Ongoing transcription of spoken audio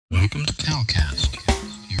Welcome to Calcast,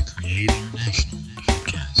 your Create International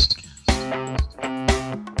podcast.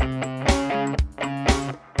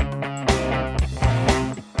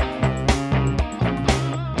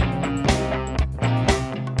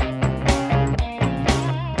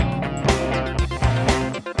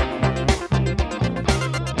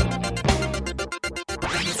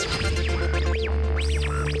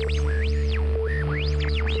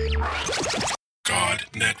 God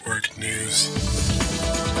Network News,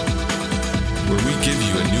 where we give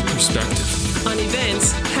you a new perspective on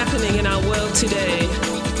events happening in our world today.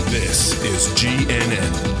 This is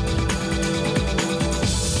GNN.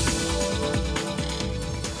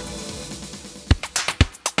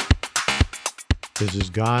 This is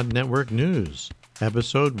God Network News,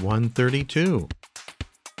 episode 132.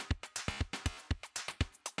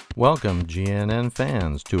 Welcome, GNN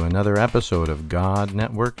fans, to another episode of God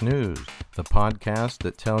Network News, the podcast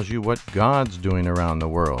that tells you what God's doing around the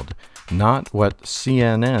world. Not what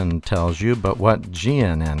CNN tells you, but what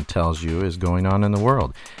GNN tells you is going on in the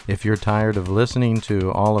world. If you're tired of listening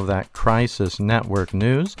to all of that crisis network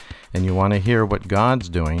news and you want to hear what God's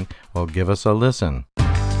doing, well, give us a listen.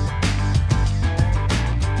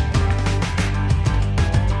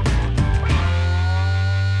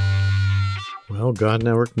 Well, God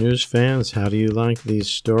Network News fans, how do you like these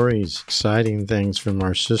stories? Exciting things from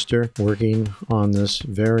our sister working on this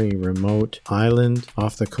very remote island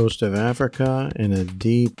off the coast of Africa in a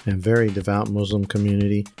deep and very devout Muslim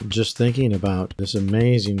community. Just thinking about this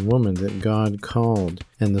amazing woman that God called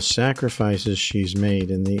and the sacrifices she's made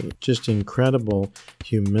and the just incredible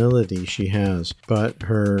humility she has, but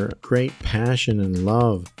her great passion and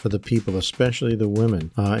love for the people, especially the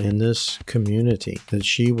women in this community, that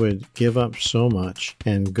she would give up so much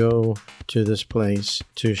and go to this place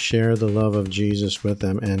to share the love of Jesus with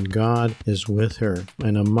them. And God is with her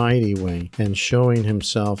in a mighty way and showing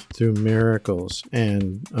himself through miracles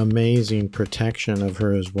and amazing protection of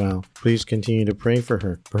her as well. Please continue to pray for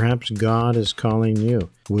her. Perhaps God is calling you.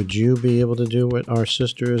 Would you be able to do what our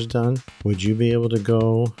sister has done? Would you be able to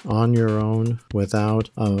go on your own without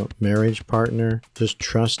a marriage partner, just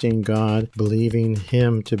trusting God, believing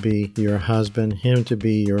him to be your husband, him to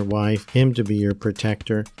be your wife, him to be your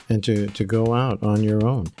protector, and to go out on your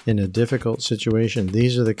own in a difficult situation?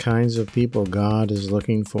 These are the kinds of people God is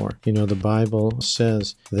looking for. You know, the Bible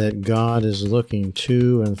says that God is looking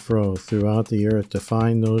to and fro throughout the earth to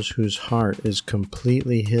find those whose heart is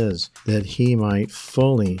completely his, that he might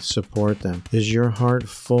fully support them. Is your heart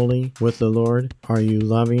fully with the Lord? Are you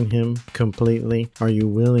loving him completely? Are you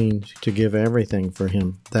willing to give everything for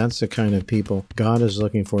him? That's the kind of people God is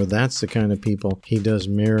looking for. That's the kind of people he does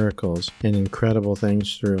miracles and incredible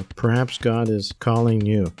things through. Perhaps God is calling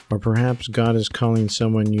you, or perhaps God is calling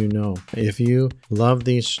someone you know. If you love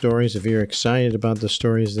these stories, if you're excited about the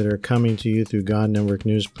stories that are coming to you through God Network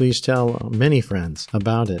News, please tell many friends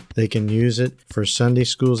about it. They can use it for Sunday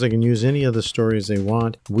schools. They can use any of the stories they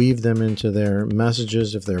want, weave them into their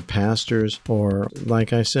messages if they're pastors, or,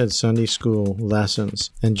 like I said, Sunday school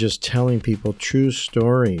lessons, and just telling people true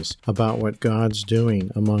stories about what God's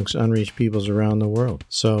doing amongst unreached peoples around the world.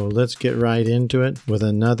 So let's get right into it with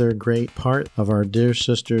another great part of our dear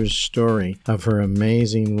sister's story of her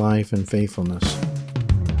amazing life and faithfulness.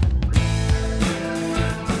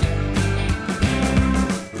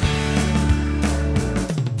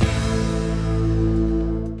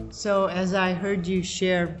 So as I heard you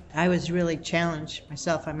share, I was really challenged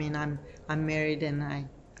myself. I mean, I'm married and I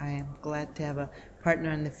am glad to have a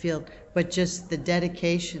partner in the field, but just the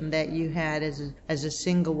dedication that you had as a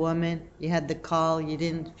single woman. You had the call. You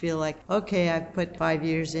didn't feel like, okay, I put 5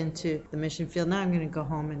 years into the mission field, now I'm going to go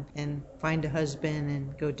home and find a husband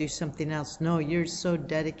and go do something else. No, you're so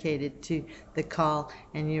dedicated to the call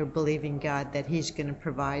and you're believing God that he's going to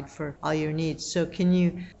provide for all your needs. So can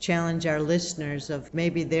you challenge our listeners of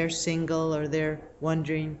maybe they're single or they're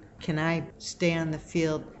wondering, can I stay on the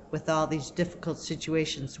field with all these difficult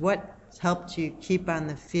situations? What helped you keep on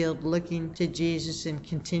the field looking to Jesus and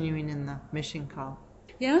continuing in the mission call?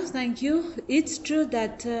 Yeah, thank you. It's true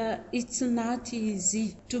that it's not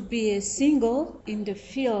easy to be a single in the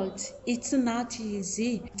field. It's not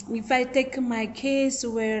easy. If I take my case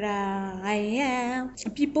where I am,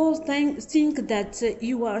 people think that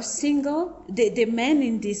you are single. The men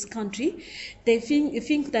in this country, they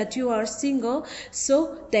think that you are single,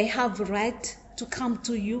 so they have right to come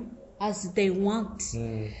to you as they want.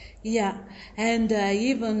 Yeah, and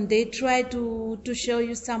even they try to show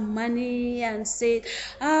you some money and say,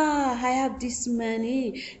 I have this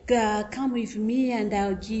money, come with me and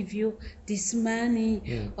I'll give you this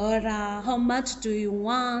money. Or how much do you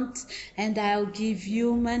want, and I'll give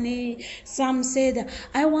you money. Some said,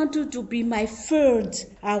 I want you to be my third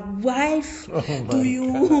wife. Do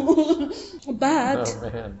you?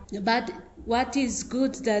 But what is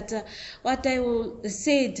good that what I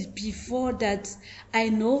said before, that I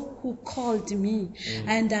know who called me,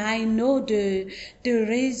 and I know the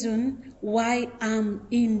reason why I'm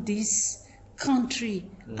in this country.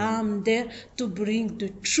 I'm there to bring the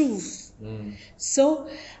truth. So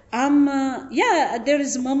there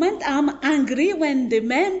is a moment I'm angry when the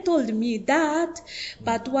man told me that,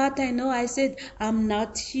 but what I know, I said, I'm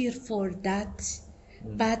not here for that,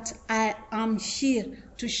 but I am here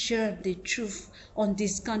to share the truth on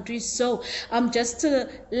this country. So I'm just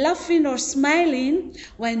laughing or smiling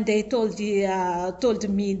when they told me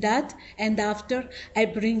that, and after I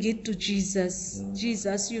bring it to Jesus.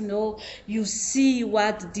 Jesus, you see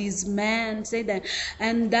what this man said,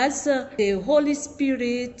 and that's the Holy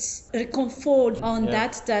Spirit comfort on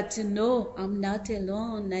that no, I'm not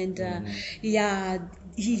alone, and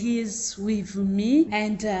He is with me,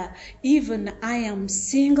 and even I am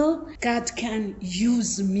single, God can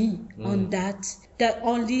use me on that. That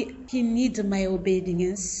only He needs my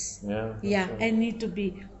obedience. Right. I need to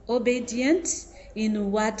be obedient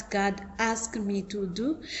in what God asked me to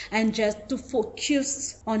do, and just to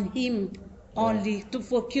focus on Him. Only to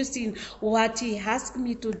focus in what He asked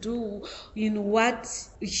me to do, in what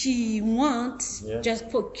He wants,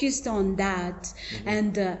 just focused on that.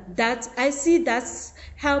 And that I see that's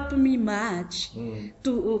helped me much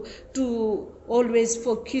to always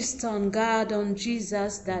focus on God, on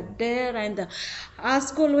Jesus, that there, and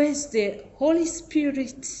ask always the Holy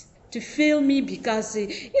Spirit to fill me, because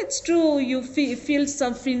it's true, you feel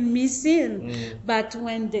something missing, but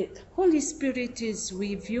when the Holy Spirit is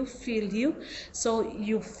with you, fill you, so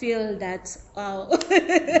you feel that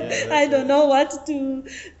I don't know what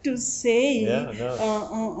to say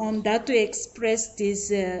on that, to express this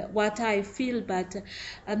what I feel, but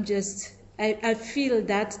I'm just I feel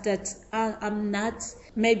that I'm not.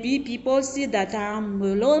 Maybe people see that I'm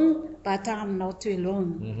alone, but I'm not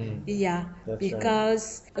alone. That's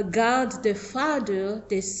because right. God, the Father,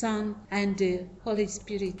 the Son, and the Holy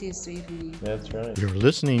Spirit is with me. That's right. You're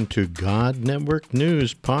listening to God Network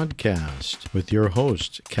News Podcast with your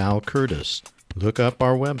host, Cal Curtis. Look up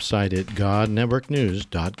our website at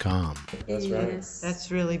godnetworknews.com. That's right. Yes. That's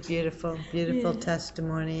really beautiful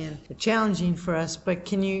testimony, and challenging for us. But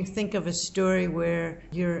can you think of a story where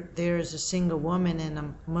there's a single woman in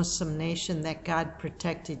a Muslim nation that God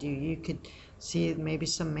protected you? You could see maybe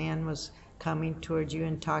some man was coming toward you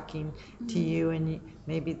and talking to you, and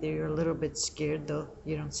maybe they're a little bit scared, though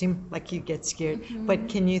you don't seem like you get scared. But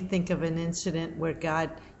can you think of an incident where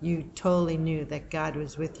you totally knew that God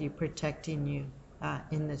was with you, protecting you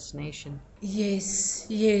in this nation? Yes.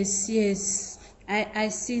 I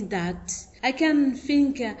see that. I can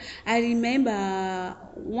think, I remember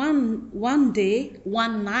one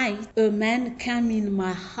night, a man came in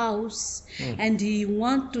my house and he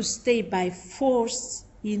wanted to stay by force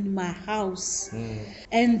in my house.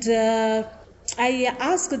 And I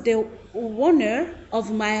asked the owner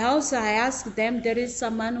of my house, I asked them, there is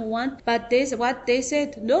someone who wants, but they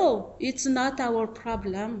said, no, it's not our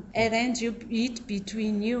problem. Arrange it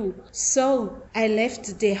between you. So I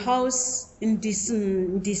left the house in this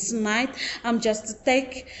night. I'm just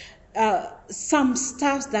take some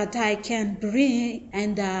stuff that I can bring,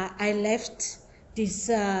 and I left this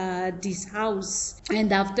house.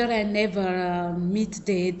 And after, I never meet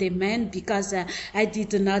the man, because I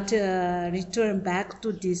did not return back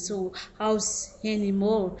to this house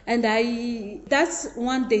anymore. And that's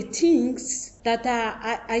one of the things that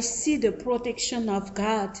I see the protection of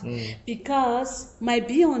God, because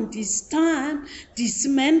maybe on this time this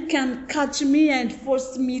man can catch me and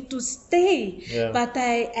force me to stay, but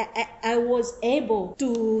I was able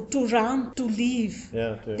to run, to leave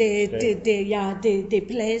the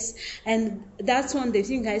place. And that's one of the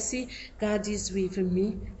things I see. God is with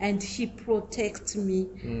me, and He protects me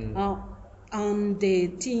on the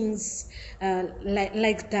things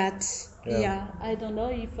like that. I don't know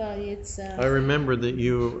if it's... I remember that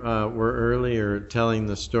you were earlier telling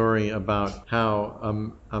the story about how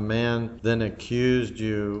a man then accused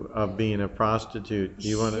you of being a prostitute. Do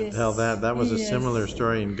you want to Yes. tell that? That was a Yes. similar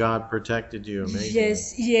story, and God protected you. Amazing.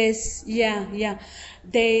 Yes, yeah.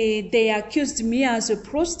 They accused me as a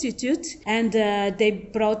prostitute, and they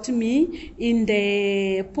brought me in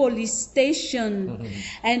the police station.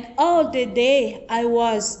 And all the day I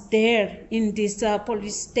was there in this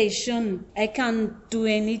police station. I can't do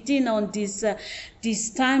anything on this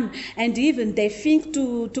time, and even they think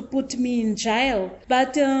to put me in jail.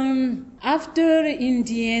 But after, in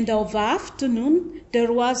the end of afternoon,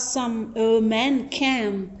 there was some man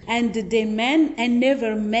came, and the man, I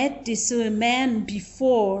never met this man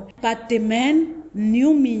before, but the man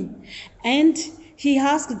knew me, and he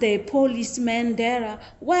asked the policeman there,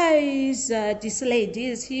 why is this lady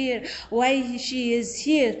is here? Why she is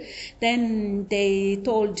here? Then they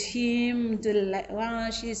told him,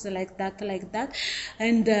 she's like that.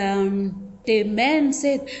 And the man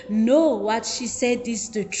said, no, what she said is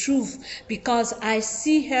the truth, because I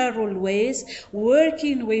see her always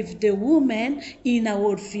working with the woman in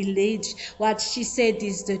our village. What she said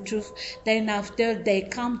is the truth. Then after they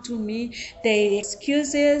come to me, they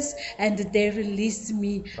excuses and they release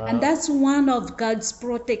me. Wow. And that's one of God's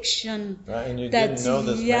protection. Right, and you didn't know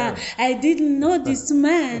this man. I didn't know this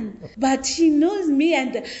man, but he knows me,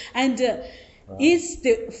 and it's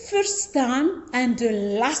the first time and the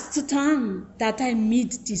last time that I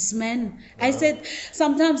meet this man. I said,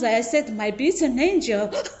 sometimes I said, maybe it's an angel.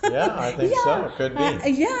 Yeah, I think so. It could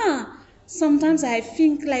be. Yeah, sometimes I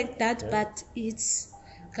think like that, but it's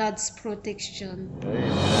God's protection. There you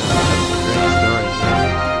go. That's a great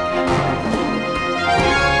story.